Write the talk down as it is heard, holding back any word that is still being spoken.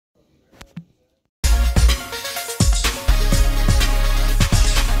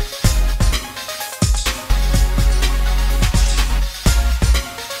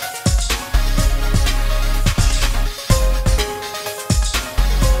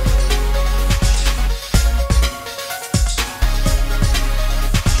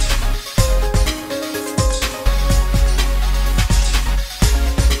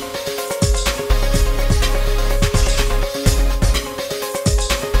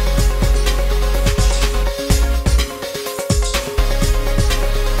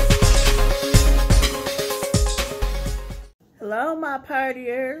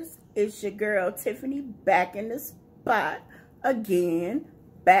partiers, it's your girl Tiffany back in the spot again,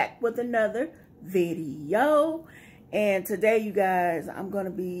 back with another video. And today, you guys, I'm going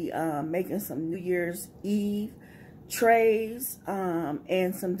to be making some New Year's Eve trays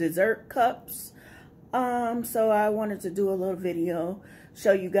and some dessert cups. So I wanted to do a little video,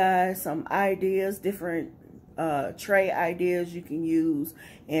 show you guys some ideas, different tray ideas you can use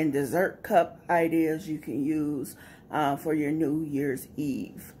and dessert cup ideas you can use for your New Year's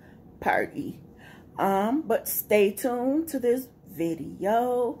Eve party. But stay tuned to this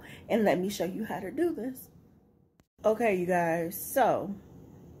video and let me show you how to do this. Okay, you guys, so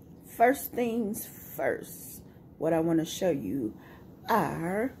first things first, what I want to show you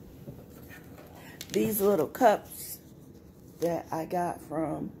are these little cups that I got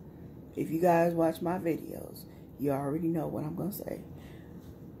from, if you guys watch my videos, you already know what I'm going to say.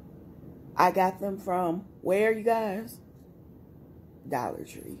 I got them from where, you guys? Dollar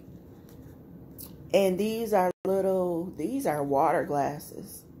Tree. And these are water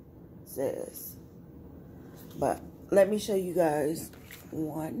glasses, says. But let me show you guys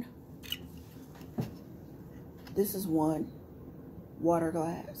one. This is one water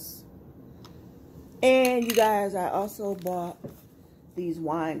glass. And you guys, I also bought these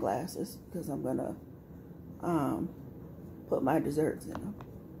wine glasses because I'm gonna put my desserts in them,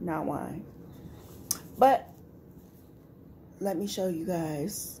 not wine. But let me show you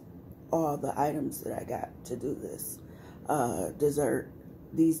guys all the items that I got to do this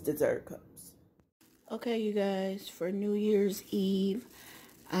these dessert cups. Okay, you guys, for New Year's Eve,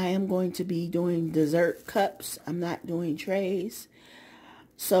 I am going to be doing dessert cups. I'm not doing trays.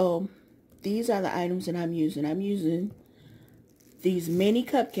 So these are the items that I'm using. I'm using these mini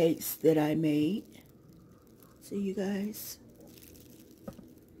cupcakes that I made. See, you guys?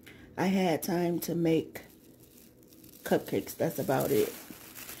 I had time to make cupcakes. That's about it.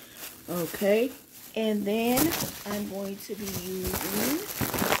 Okay. And then I'm going to be using,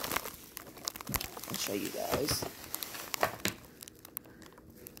 I'll show you guys.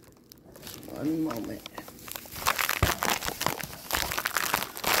 One moment.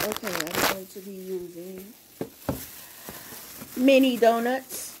 Okay, I'm going to be using mini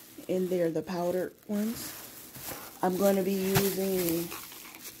donuts, and they're the powdered ones. I'm going to be using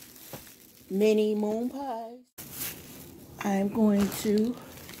mini moon pies. I'm going to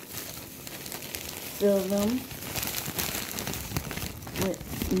fill them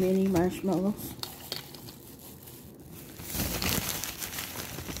with mini marshmallows.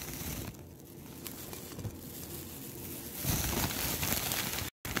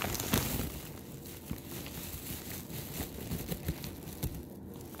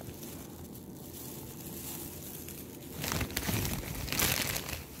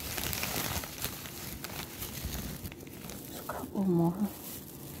 More.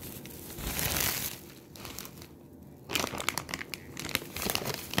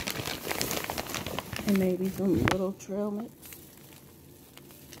 And maybe some little trail mix.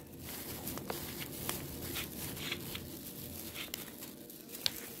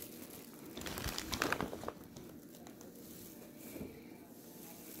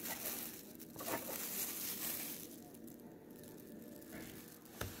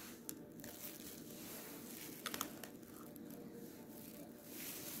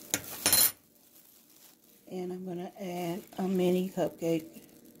 And I'm going to add a mini cupcake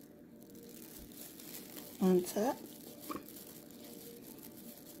on top.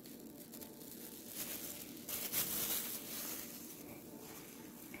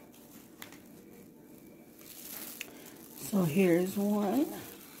 So here's one.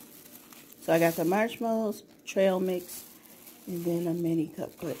 So I got the marshmallows, trail mix, and then a mini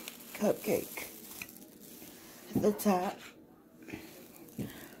cupcake at the top. So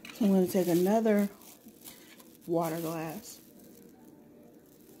I'm going to take another water glass.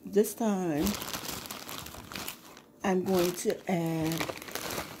 This time I'm going to add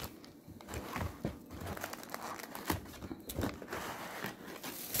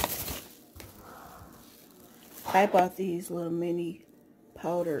I bought these little mini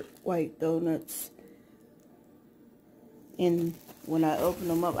powdered white donuts, and when I opened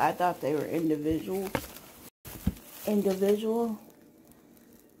them up I thought they were individual,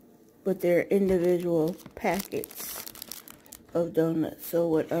 but they're individual packets of donuts. So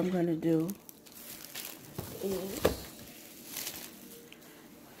what I'm going to do is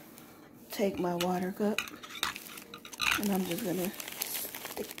take my water cup and I'm just going to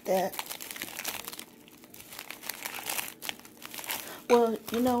stick that. Well,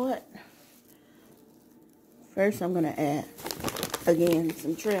 you know what? First I'm going to add, again,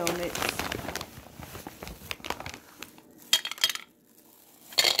 some trail mix.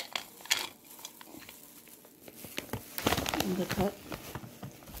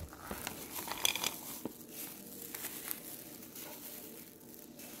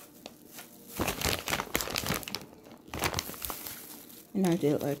 And I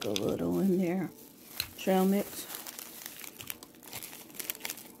did like a little in there. Trail mix.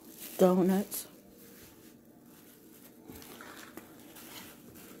 Donuts.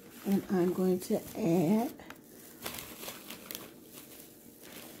 And I'm going to add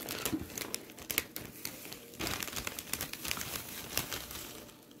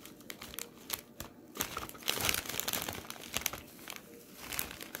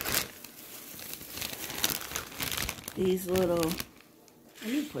these little,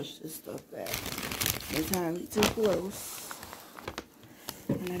 let me push this stuff back. It's entirely too close.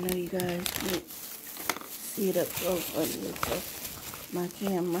 And I know you guys can't see it up close under my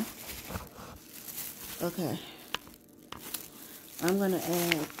camera. Okay. I'm going to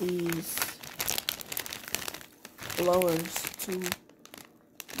add these blowers to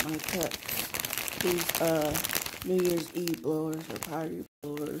my cups. These New Year's Eve blowers or party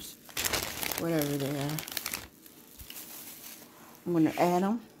blowers, whatever they are. I'm going to add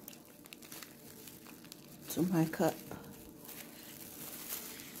them to my cup.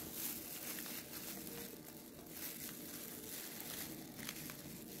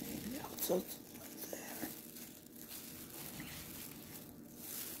 So there.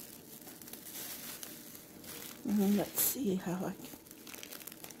 And let's see how I can.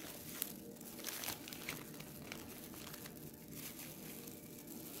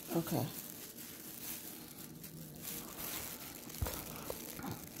 Okay.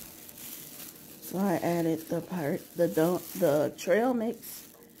 So I added the trail mix,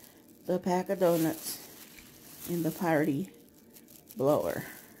 the pack of donuts, and the party blower.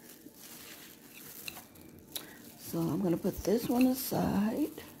 So I'm going to put this one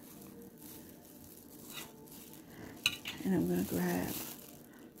aside. And I'm going to grab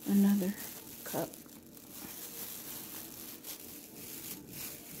another cup.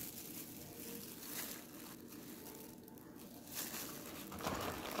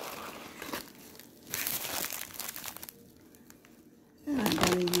 And I'm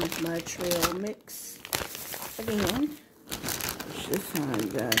going to use my trail mix again. This time, you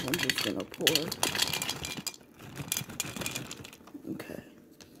guys, I'm just going to pour. Okay.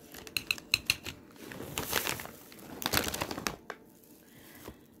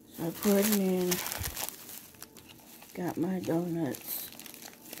 So I poured it in. Got my donuts.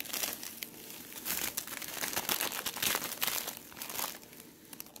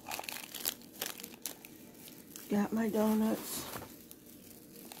 Got my donuts.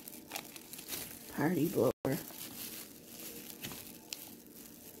 Party blower.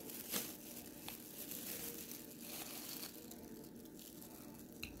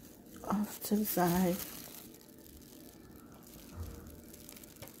 Off to the side.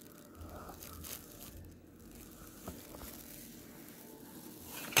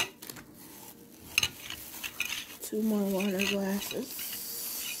 Two more water glasses.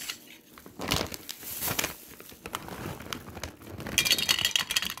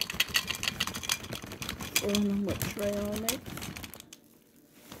 Fill them with trail mix.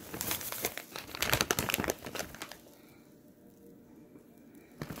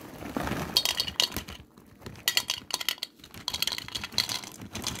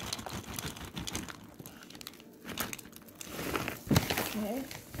 Okay.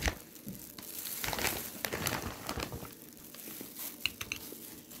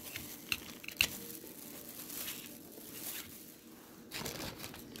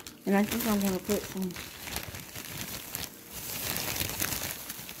 And I think I'm going to put some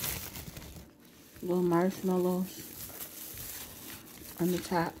little marshmallows on the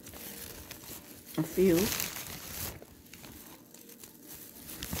top. A few.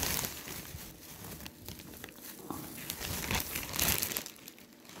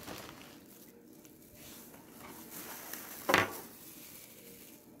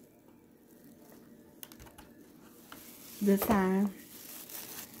 This time,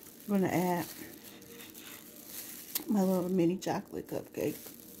 I'm going to add my little mini chocolate cupcake.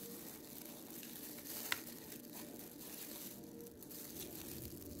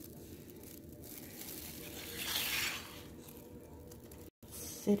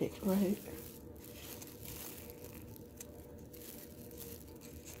 Sit it right.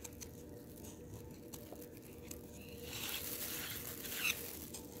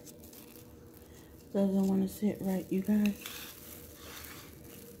 Doesn't want to sit right, you guys.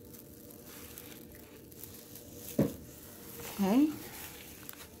 Okay.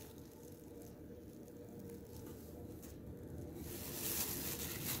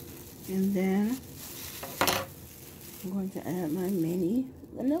 And then I'm going to add my mini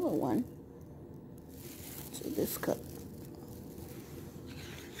vanilla one to this cup.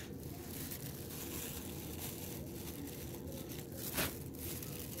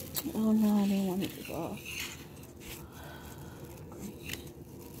 Oh no, I didn't want it to go off.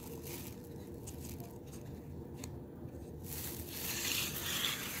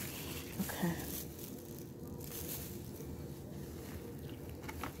 Okay.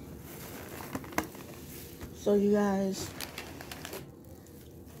 So you guys,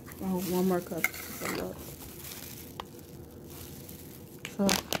 oh, one more cup. So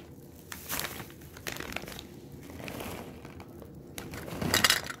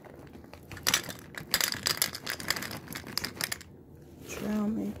trail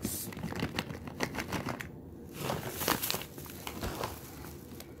mix.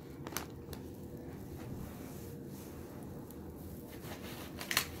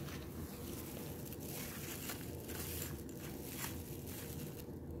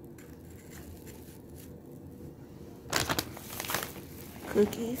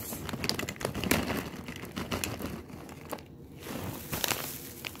 Cookies.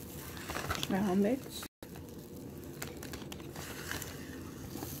 Trail mix.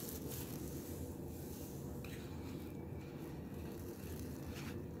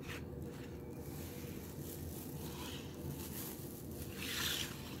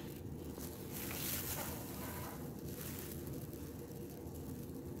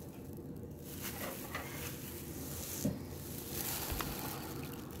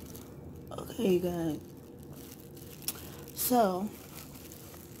 Okay, you guys. So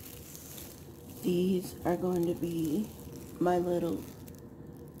these are going to be my little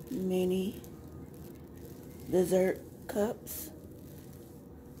mini dessert cups.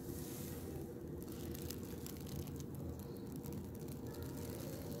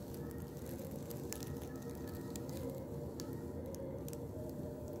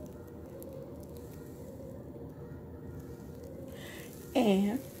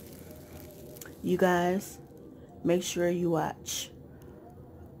 And you guys, make sure you watch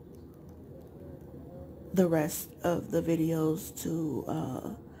the rest of the videos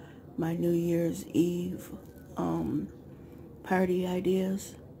to my New Year's Eve party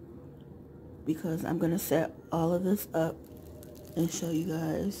ideas, because I'm gonna set all of this up and show you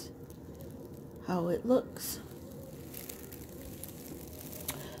guys how it looks.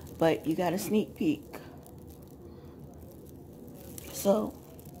 But you got a sneak peek. So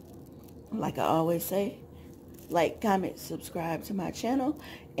like I always say, like, comment, subscribe to my channel,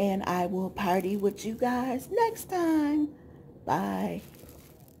 and I will party with you guys next time. Bye.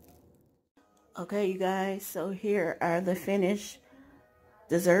 Okay, you guys, so here are the finished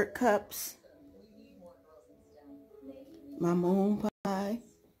dessert cups. My moon pie,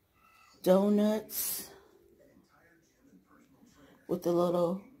 donuts with the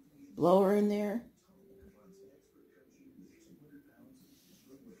little blower in there.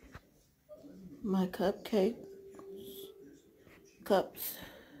 My cupcake cups,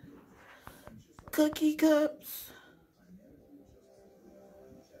 cookie cups.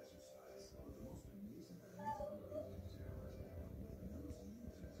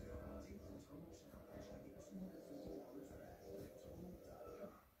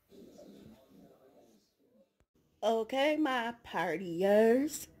 Okay, my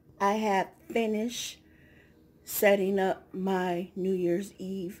partiers, I have finished setting up my New Year's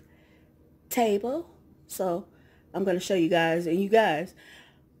Eve table. So I'm going to show you guys, and you guys,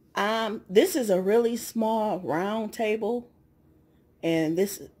 this is a really small round table, and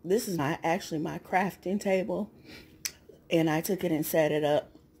this is actually my crafting table, and I took it and set it up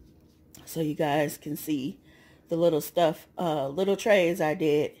so you guys can see the little stuff, little trays I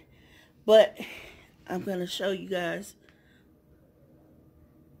did. But I'm going to show you guys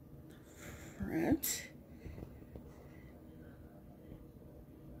front.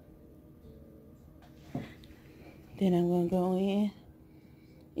 Then I'm going to go in,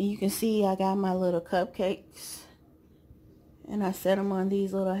 and you can see I got my little cupcakes, and I set them on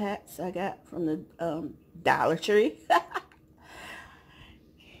these little hats I got from the Dollar Tree.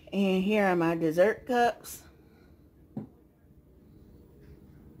 And here are my dessert cups.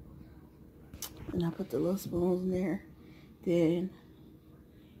 And I put the little spoons in there. Then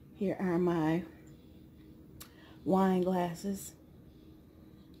here are my wine glasses.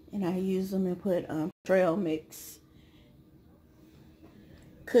 And I use them and put trail mix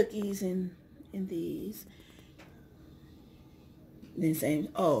cookies in these. Then same,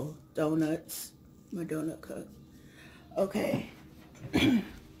 oh, donuts. My donut cup. Okay.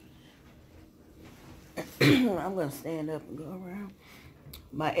 I'm going to stand up and go around.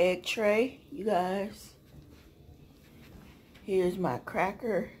 My egg tray, you guys. Here's my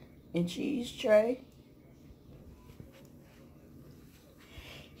cracker and cheese tray.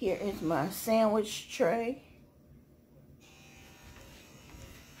 Here is my sandwich tray.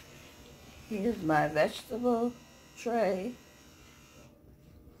 Here's my vegetable tray.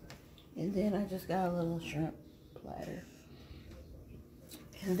 And then I just got a little shrimp platter.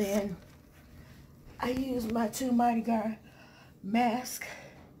 And then I use my 2 Mardigras mask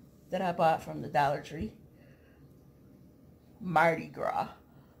that I bought from the Dollar Tree. Mardigras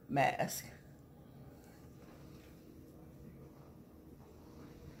mask.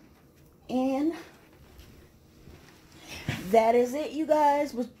 And that is it, you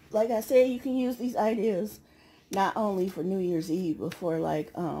guys. Like I said, you can use these ideas not only for New Year's Eve, but for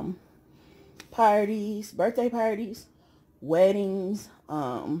like parties, birthday parties, weddings,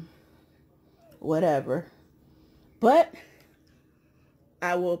 whatever. But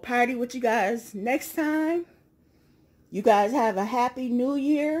I will party with you guys next time. You guys have a happy new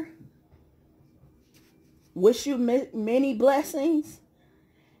year. Wish you many blessings.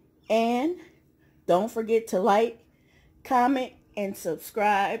 And don't forget to like, comment, and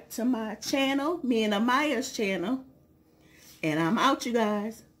subscribe to my channel, me and Amaya's channel. And I'm out, you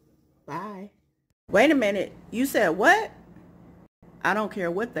guys. Bye. Wait a minute. You said what? I don't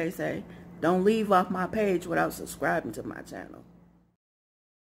care what they say. Don't leave off my page without subscribing to my channel.